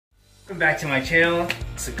Welcome back to my channel.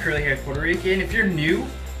 It's a curly haired Puerto Rican. If you're new,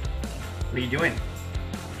 what are you doing?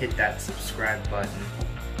 Hit that subscribe button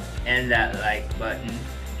and that like button.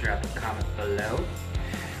 Drop a comment below.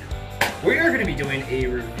 We are going to be doing a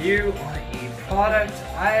review on a product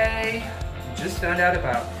I just found out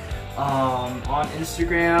about on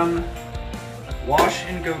Instagram. Wash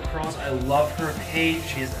and Go Curls. I love her page.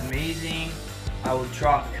 She is amazing. I will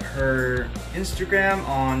drop her Instagram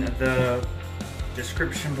on the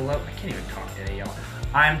description below. I can't even talk today, y'all.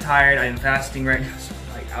 I'm tired. I'm fasting right now, so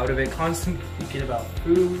I'm like out of it. Constantly thinking about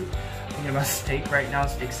food. Thinking about steak right now.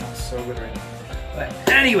 Steak sounds so good right now. But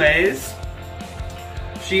anyways,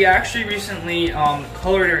 she actually recently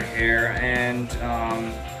colored her hair, and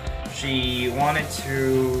she wanted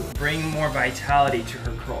to bring more vitality to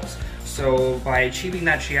her curls. So by achieving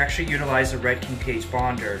that, she actually utilized a Redken pH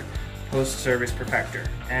bonder post-service perfector,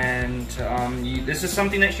 and this is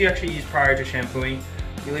something that she actually used prior to shampooing.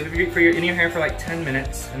 You leave it in your hair for like 10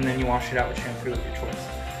 minutes, and then you wash it out with shampoo of your choice.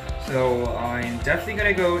 So I'm definitely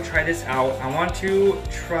gonna go try this out. I want to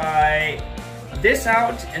try this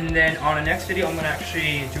out, and then on the next video I'm gonna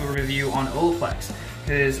actually do a review on Olaplex,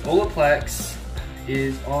 because Olaplex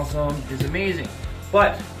is awesome, is amazing.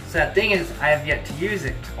 But sad thing is, I have yet to use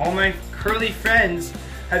it. All my curly friends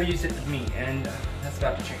have used it with me, and that's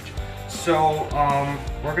about to change. So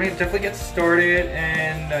we're gonna definitely get started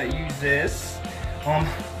and use this.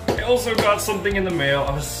 I also got something in the mail.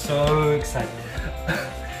 I was so excited.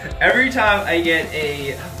 Every time I get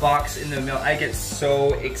a box in the mail, I get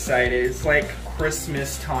so excited. It's like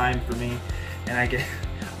Christmas time for me, and I'm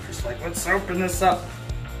just like, let's open this up.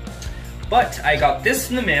 But I got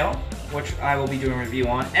this in the mail, which I will be doing a review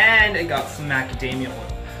on, and I got some macadamia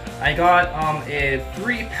oil. I got a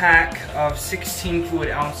 3-pack of 16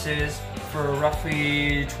 fluid ounces for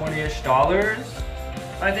roughly $20-ish,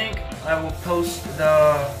 I think. I will post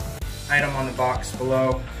the item on the box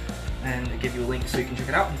below and give you a link so you can check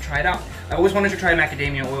it out and try it out. I always wanted to try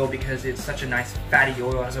macadamia oil because it's such a nice fatty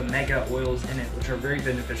oil. It has omega oils in it, which are very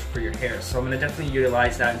beneficial for your hair. So I'm going to definitely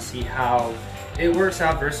utilize that and see how it works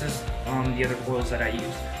out versus the other oils that I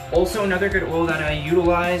use. Also, another good oil that I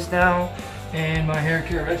utilize now in my hair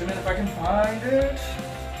care regimen, if I can find it,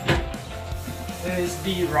 is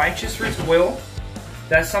the Righteous Roots oil.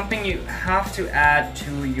 That's something you have to add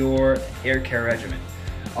to your hair care regimen.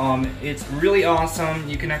 It's really awesome.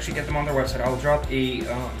 You can actually get them on their website. I'll drop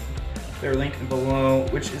their link below,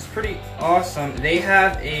 which is pretty awesome. They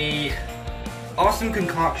have a awesome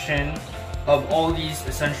concoction of all these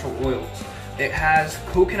essential oils. It has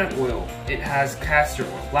coconut oil, it has castor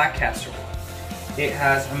oil, black castor oil, it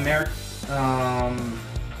has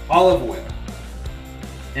olive oil,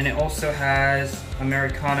 and it also has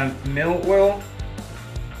Americana mill oil.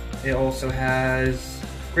 It also has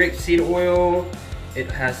grapeseed oil,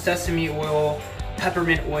 it has sesame oil,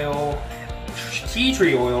 peppermint oil, tea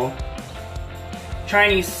tree oil,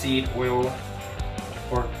 Chinese seed oil,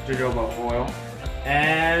 or jojoba oil,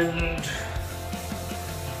 and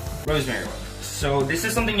rosemary oil. So this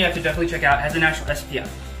is something you have to definitely check out. It has an actual SPF.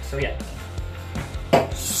 So yeah.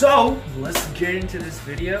 So let's get into this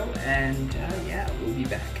video, and yeah, we'll be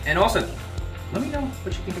back. And also, let me know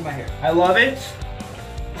what you think of my hair. I love it,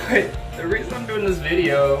 but the reason I'm doing this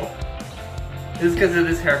video is because of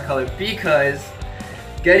this hair color. Because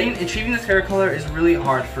achieving this hair color is really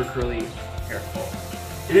hard for curly hair fall.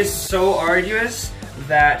 It is so arduous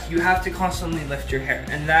that you have to constantly lift your hair,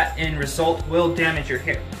 and that in result will damage your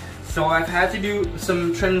hair. So I've had to do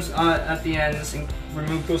some trims at the ends and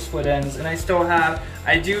remove those split ends, and I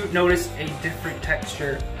do notice a different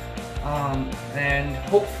texture, and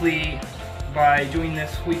hopefully by doing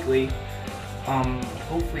this weekly,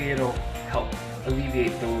 hopefully it'll help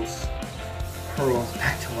alleviate those curls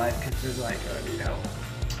back to life, because there's like, you know.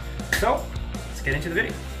 So let's get into the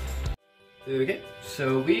video. Okay,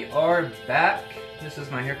 so we are back. This is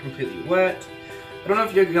my hair completely wet. I don't know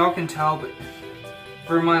if y'all can tell, but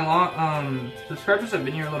for my long subscribers that have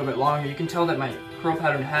been here a little bit longer, you can tell that my curl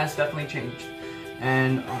pattern has definitely changed,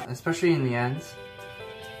 and especially in the ends,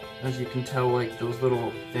 as you can tell, like those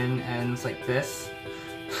little thin ends like this,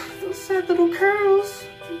 those sad little curls,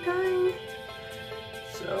 I'm dying.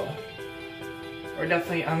 So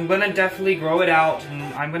I'm gonna definitely grow it out, and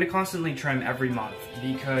I'm gonna constantly trim every month,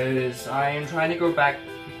 because I am trying to grow back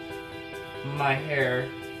my hair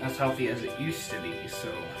as healthy as it used to be.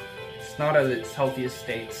 So it's not at its healthiest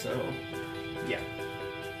state, so yeah.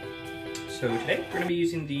 So today we're going to be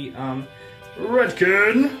using the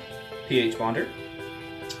Redken pH bonder,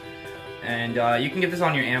 and you can get this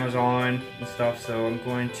on your Amazon and stuff, so I'm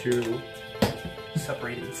going to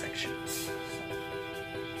separate it in sections.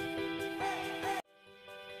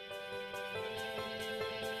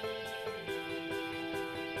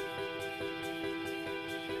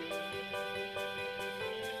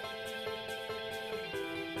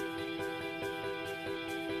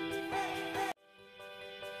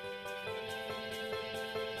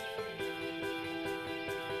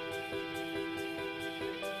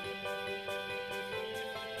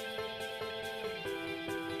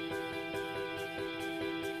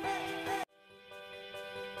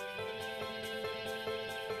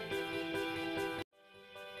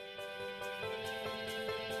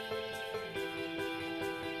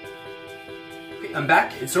 Okay, I'm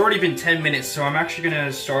back. It's already been 10 minutes, so I'm actually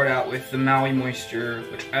gonna start out with the Maui Moisture,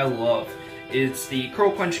 which I love. It's the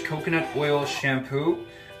Curl Quench Coconut Oil Shampoo,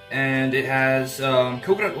 and it has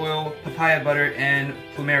coconut oil, papaya butter, and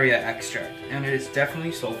plumeria extract. And it is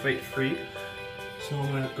definitely sulfate-free. So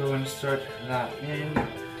I'm gonna go and start that in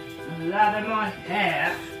a lot of my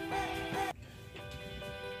hair.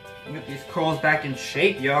 Get these curls back in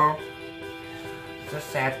shape, y'all. Just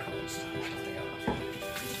sad curls.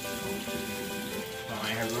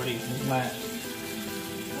 I have already moved my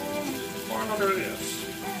look at this.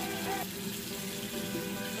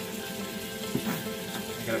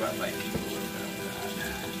 I got about like a little bit of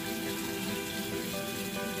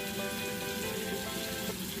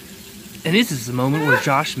that. And this is the moment where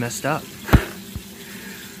Josh messed up.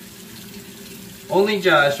 Only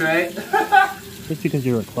Josh, right? Just because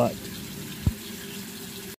you're a klutz.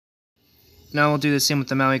 Now we'll do the same with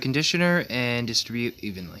the Maui conditioner and distribute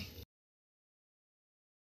evenly.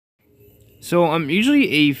 So I'm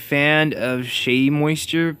usually a fan of Shea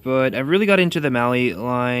Moisture, but I've really got into the Maui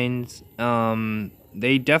lines.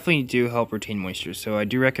 They definitely do help retain moisture, so I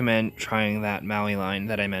do recommend trying that Maui line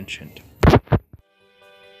that I mentioned.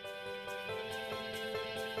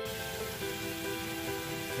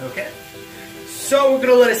 Okay. So we're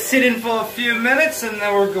gonna let it sit in for a few minutes, and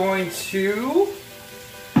then we're going to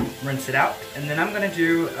rinse it out, and then I'm gonna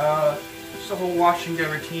do just a whole washing day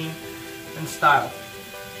routine and style.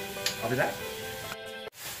 I'll be back.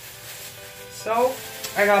 So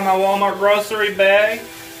I got my Walmart grocery bag,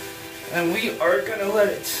 and we are gonna let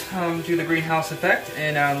it do the greenhouse effect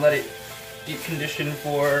and let it deep condition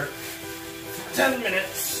for 10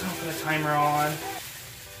 minutes. I'll put a timer on.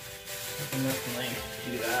 I can definitely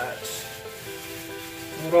do that.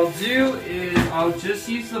 What I'll do is I'll just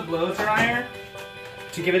use the blow dryer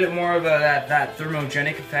to give it more of that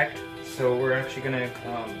thermogenic effect. So we're actually gonna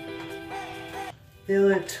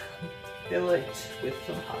fill it with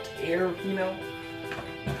some hot air, you know.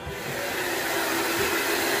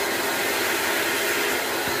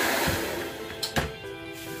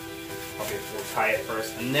 Okay, so we'll tie it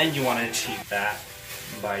first, and then you want to achieve that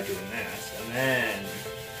by doing this, and then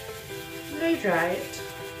blow dry it.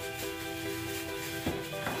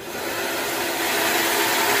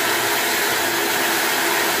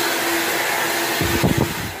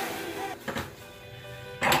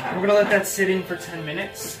 We're gonna let that sit in for 10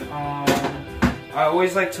 minutes. I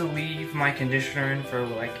always like to leave my conditioner in for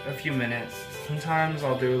like a few minutes. Sometimes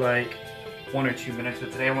I'll do like 1 or 2 minutes,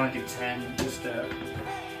 but today I want to do 10 just to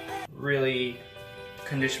really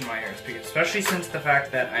condition my hair, especially since the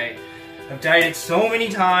fact that I have dyed it so many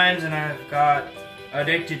times and I've got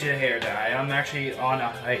addicted to hair dye. I'm actually on a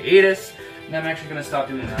hiatus, and I'm actually gonna stop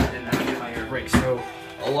doing that and give my hair a break. So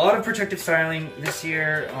a lot of protective styling this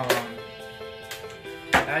year.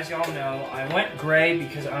 As y'all know, I went gray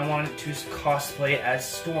because I wanted to cosplay as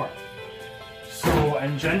Storm. So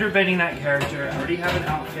I'm gender bending that character. I already have an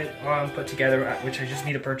outfit put together, which I just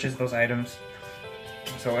need to purchase those items.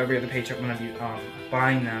 So every other paycheck I'm going to be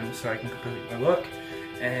buying them so I can complete my look.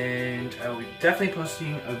 And I will be definitely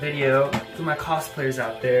posting a video for my cosplayers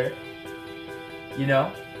out there, you know,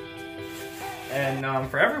 and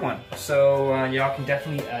for everyone. So y'all can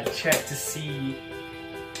definitely check to see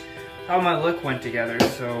how my look went together.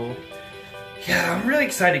 So yeah, I'm really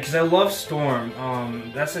excited because I love Storm.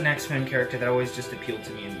 That's an X-Men character that always just appealed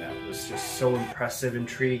to me, and that was just so impressive,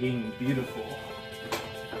 intriguing, and beautiful.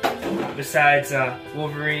 Besides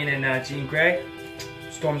Wolverine and Jean Grey,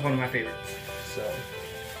 Storm's one of my favorites. So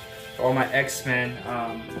for all my X-Men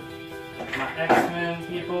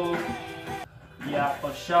people, yeah,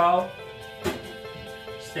 for sure,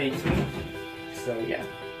 stay tuned. So yeah.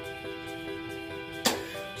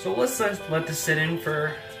 So let's let this sit in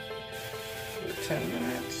for 10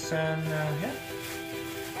 minutes, and yeah.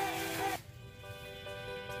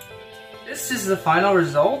 This is the final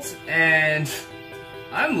result, and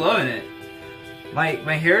I'm loving it.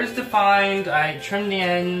 My hair is defined, I trimmed the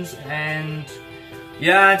ends, and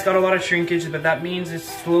yeah, it's got a lot of shrinkage, but that means it's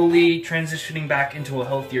slowly transitioning back into a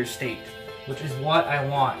healthier state, which is what I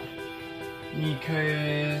want.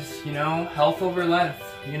 Because, you know, health over length,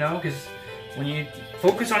 you know, because when you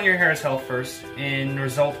focus on your hair's health first, in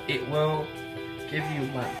result, it will give you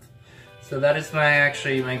length. So that is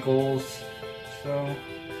my goals. So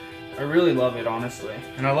I really love it, honestly,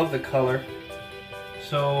 and I love the color.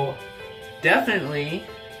 So definitely,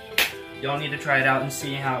 y'all need to try it out and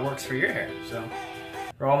see how it works for your hair. So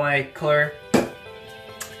for all my colored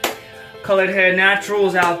hair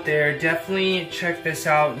naturals out there, definitely check this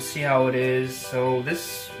out and see how it is. So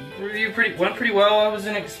this review went pretty well. I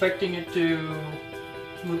wasn't expecting it to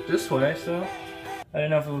look this way, so I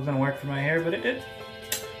didn't know if it was gonna work for my hair, but it did.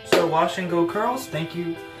 So Wash and Go Curls, thank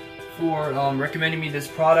you for recommending me this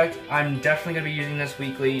product. I'm definitely gonna be using this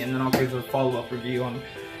weekly, and then I'll give a follow-up review on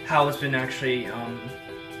how it's been actually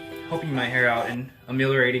helping my hair out and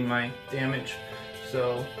ameliorating my damage.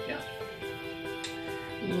 So yeah,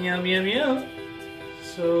 yum.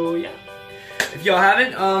 So yeah, if y'all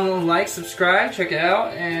haven't, like, subscribe, check it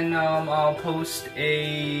out, and I'll post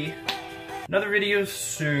another video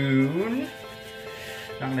soon.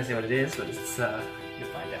 Not gonna say what it is, but it's you'll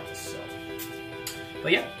find out. So,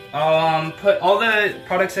 but yeah, I'll put all the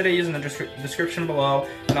products that I use in the description below,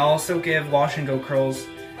 and I'll also give Wash and Go Curls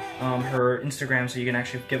her Instagram, so you can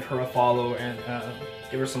actually give her a follow and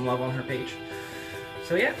give her some love on her page.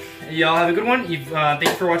 So yeah, y'all have a good one. Thank you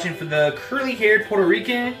for watching for the curly-haired Puerto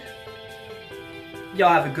Rican. Y'all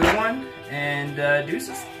have a good one, and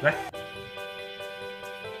deuces. Bye.